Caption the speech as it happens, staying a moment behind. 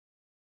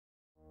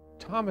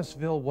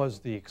Thomasville was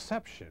the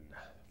exception.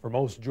 For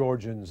most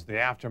Georgians, the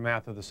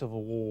aftermath of the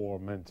Civil War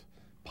meant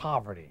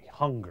poverty,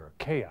 hunger,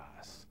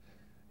 chaos.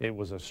 It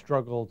was a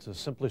struggle to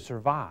simply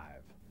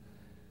survive.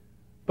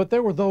 But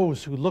there were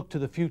those who looked to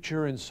the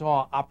future and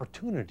saw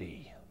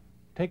opportunity.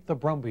 Take the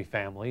Brumby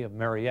family of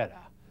Marietta.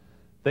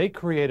 They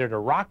created a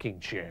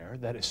rocking chair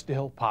that is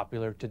still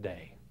popular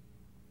today.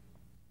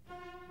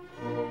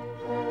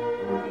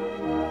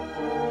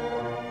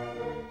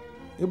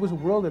 It was a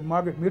world that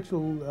Margaret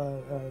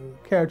Mitchell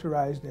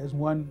characterized as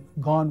one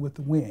gone with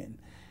the wind.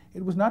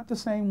 It was not the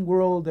same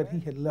world that he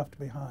had left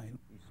behind.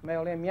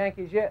 Smell them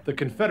Yankees yet? The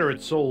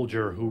Confederate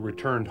soldier who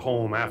returned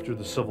home after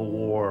the Civil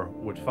War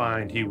would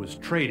find he was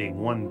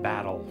trading one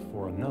battle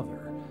for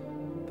another.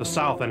 The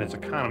South and its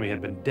economy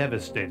had been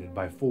devastated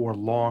by 4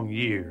 long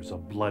years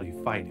of bloody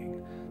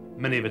fighting.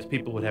 Many of its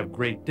people would have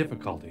great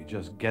difficulty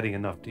just getting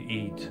enough to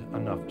eat,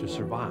 enough to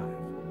survive.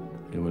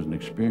 It was an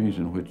experience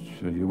in which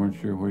you weren't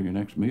sure where your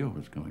next meal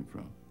was coming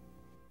from.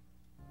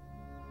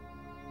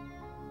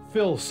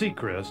 Phil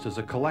Sechrist is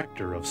a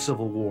collector of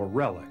Civil War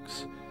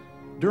relics.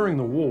 During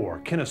the war,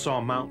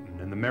 Kennesaw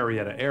Mountain and the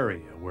Marietta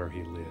area where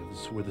he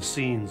lives were the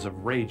scenes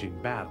of raging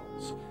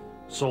battles.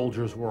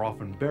 Soldiers were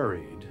often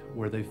buried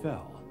where they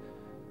fell.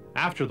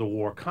 After the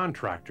war,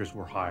 contractors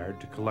were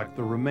hired to collect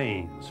the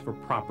remains for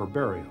proper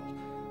burial.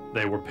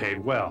 They were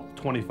paid well,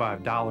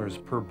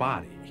 $25 per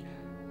body,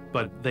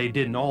 but they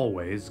didn't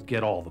always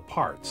get all the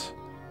parts.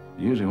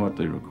 Usually what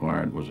they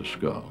required was a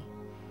skull,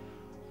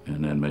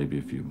 and then maybe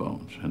a few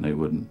bones, and they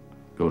wouldn't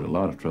go to a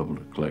lot of trouble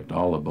to collect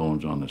all the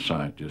bones on the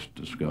site, just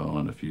the skull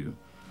and a few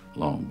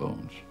long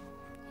bones.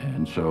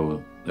 And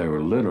so there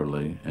were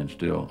literally, and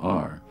still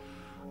are,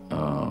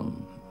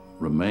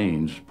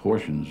 remains,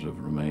 portions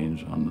of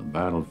remains on the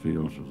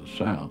battlefields of the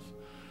South,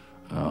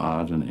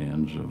 odds and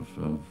ends of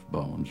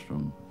bones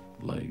from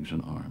legs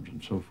and arms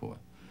and so forth.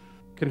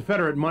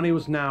 Confederate money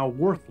was now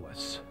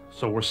worthless,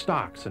 so were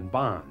stocks and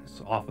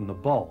bonds, often the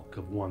bulk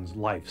of one's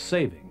life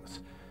savings.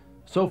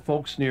 So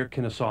folks near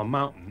Kennesaw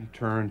Mountain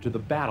turned to the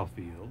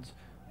battlefields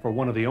for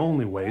one of the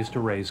only ways to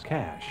raise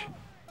cash.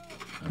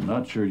 I'm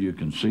not sure you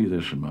can see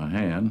this in my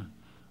hand,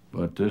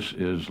 but this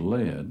is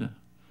lead,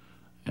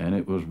 and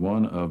it was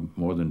one of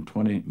more than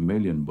 20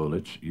 million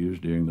bullets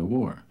used during the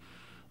war.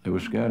 They were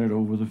scattered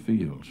over the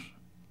fields,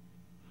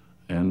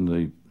 and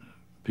the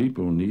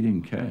people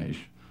needing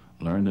cash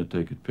learned that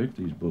they could pick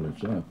these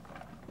bullets up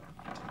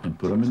and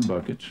put them in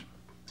buckets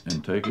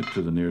and take it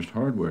to the nearest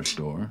hardware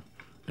store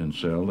and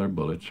sell their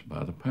bullets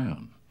by the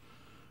pound.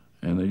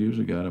 And they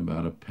usually got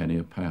about a penny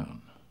a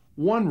pound.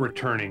 One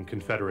returning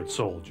Confederate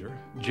soldier,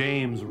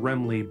 James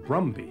Remley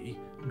Brumby,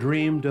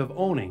 dreamed of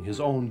owning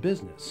his own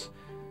business.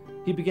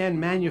 He began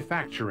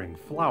manufacturing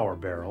flour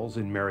barrels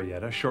in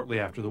Marietta shortly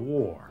after the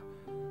war.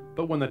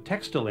 But when the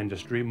textile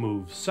industry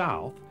moved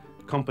south,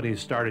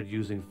 companies started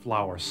using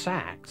flour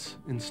sacks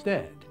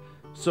instead.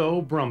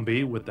 So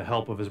Brumby, with the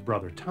help of his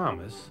brother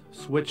Thomas,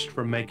 switched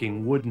from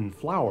making wooden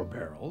flour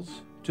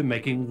barrels to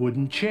making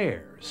wooden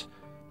chairs.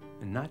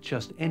 And not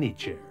just any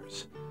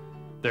chairs.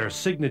 Their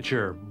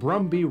signature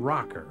Brumby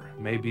rocker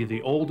may be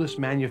the oldest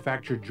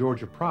manufactured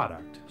Georgia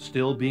product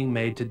still being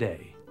made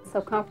today. So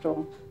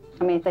comfortable.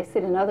 I mean, if they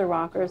sit in other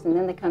rockers and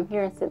then they come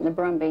here and sit in the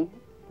Brumby,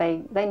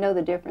 they know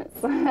the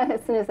difference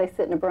as soon as they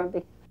sit in a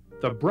Brumby.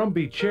 The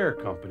Brumby Chair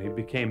Company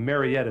became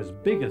Marietta's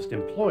biggest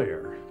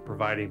employer,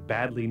 providing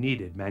badly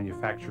needed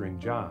manufacturing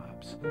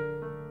jobs.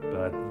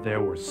 But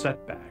there were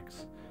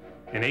setbacks.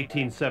 In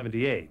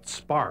 1878,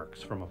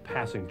 sparks from a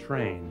passing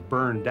train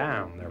burned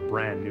down their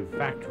brand new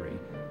factory,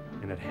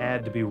 and it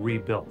had to be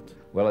rebuilt.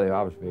 Well, they were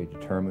obviously very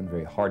determined,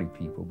 very hardy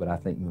people, but I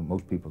think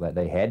most people that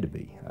day had to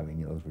be. I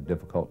mean, those were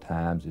difficult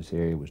times. This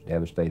area was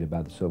devastated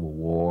by the Civil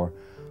War.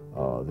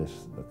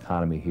 This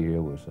economy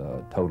here was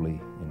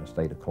totally in a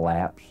state of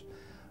collapse.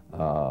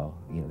 There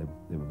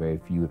were very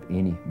few, if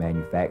any,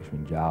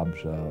 manufacturing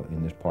jobs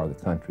in this part of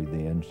the country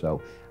then,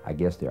 so I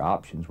guess their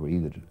options were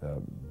either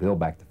to build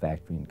back the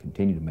factory and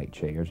continue to make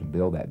chairs and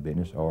build that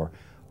business, or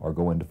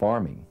go into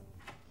farming.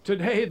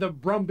 Today, the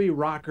Brumby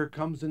rocker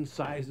comes in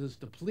sizes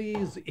to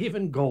please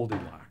even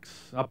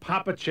Goldilocks. A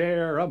papa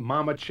chair, a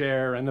mama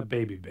chair, and a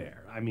baby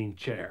bear. I mean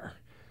chair.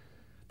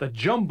 The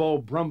jumbo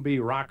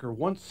Brumby rocker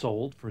once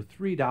sold for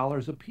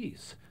 $3 a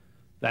piece.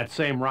 That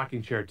same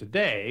rocking chair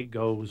today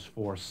goes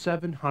for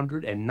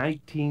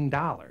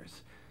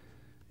 $719.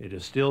 It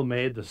is still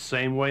made the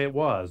same way it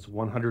was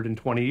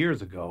 120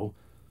 years ago,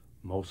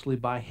 mostly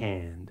by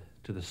hand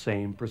to the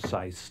same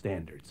precise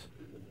standards.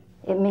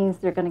 It means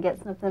they're going to get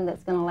something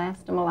that's going to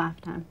last them a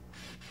lifetime.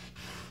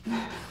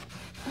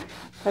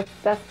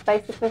 That's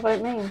basically what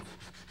it means.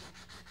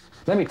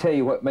 Let me tell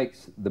you what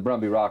makes the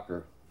Brumby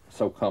rocker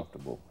so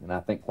comfortable, and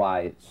I think why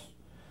it's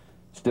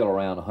still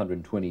around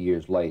 120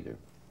 years later.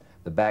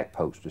 The back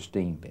posts are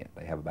steam bent.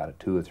 They have about a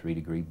 2 or 3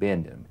 degree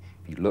bend in them.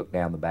 If you look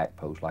down the back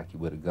post like you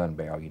would a gun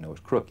barrel, you know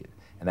it's crooked,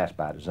 and that's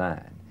by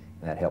design,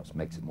 and that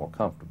makes it more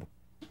comfortable.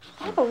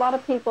 I have a lot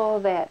of people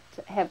that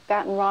have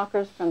gotten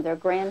rockers from their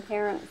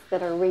grandparents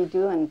that are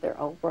redoing their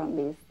old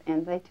Brumbies,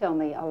 and they tell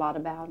me a lot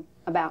about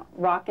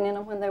rocking in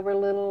them when they were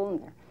little,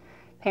 and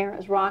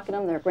parents rocking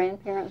them, their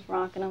grandparents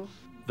rocking them.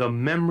 The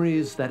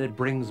memories that it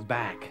brings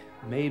back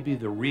may be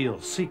the real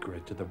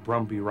secret to the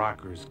Brumby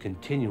Rockers'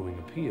 continuing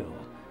appeal.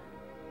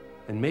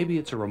 And maybe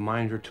it's a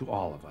reminder to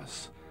all of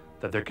us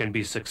that there can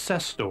be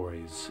success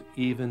stories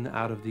even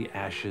out of the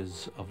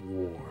ashes of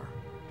war.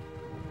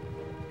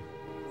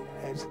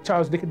 As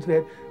Charles Dickens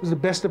said, it was the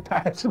best of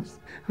times.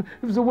 It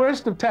was the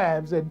worst of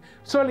times, and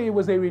certainly it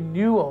was a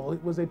renewal.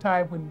 It was a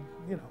time when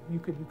you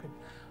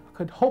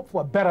could hope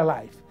for a better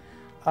life,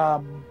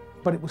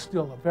 but it was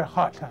still a very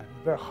hard time,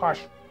 a very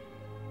harsh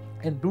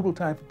and brutal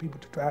time for people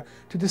to try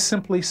to just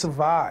simply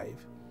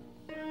survive.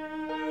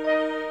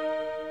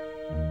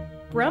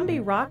 Brumby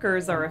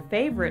rockers are a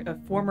favorite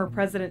of former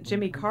President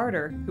Jimmy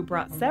Carter, who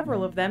brought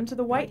several of them to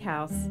the White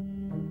House.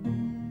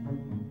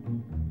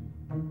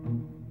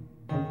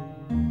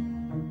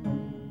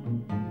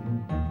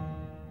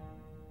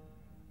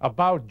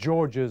 About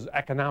Georgia's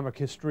economic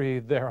history,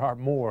 there are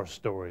more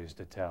stories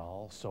to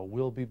tell, so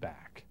we'll be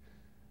back.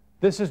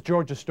 This is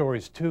Georgia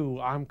Stories 2.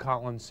 I'm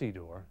Colin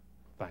Sedor.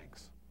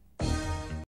 Thanks.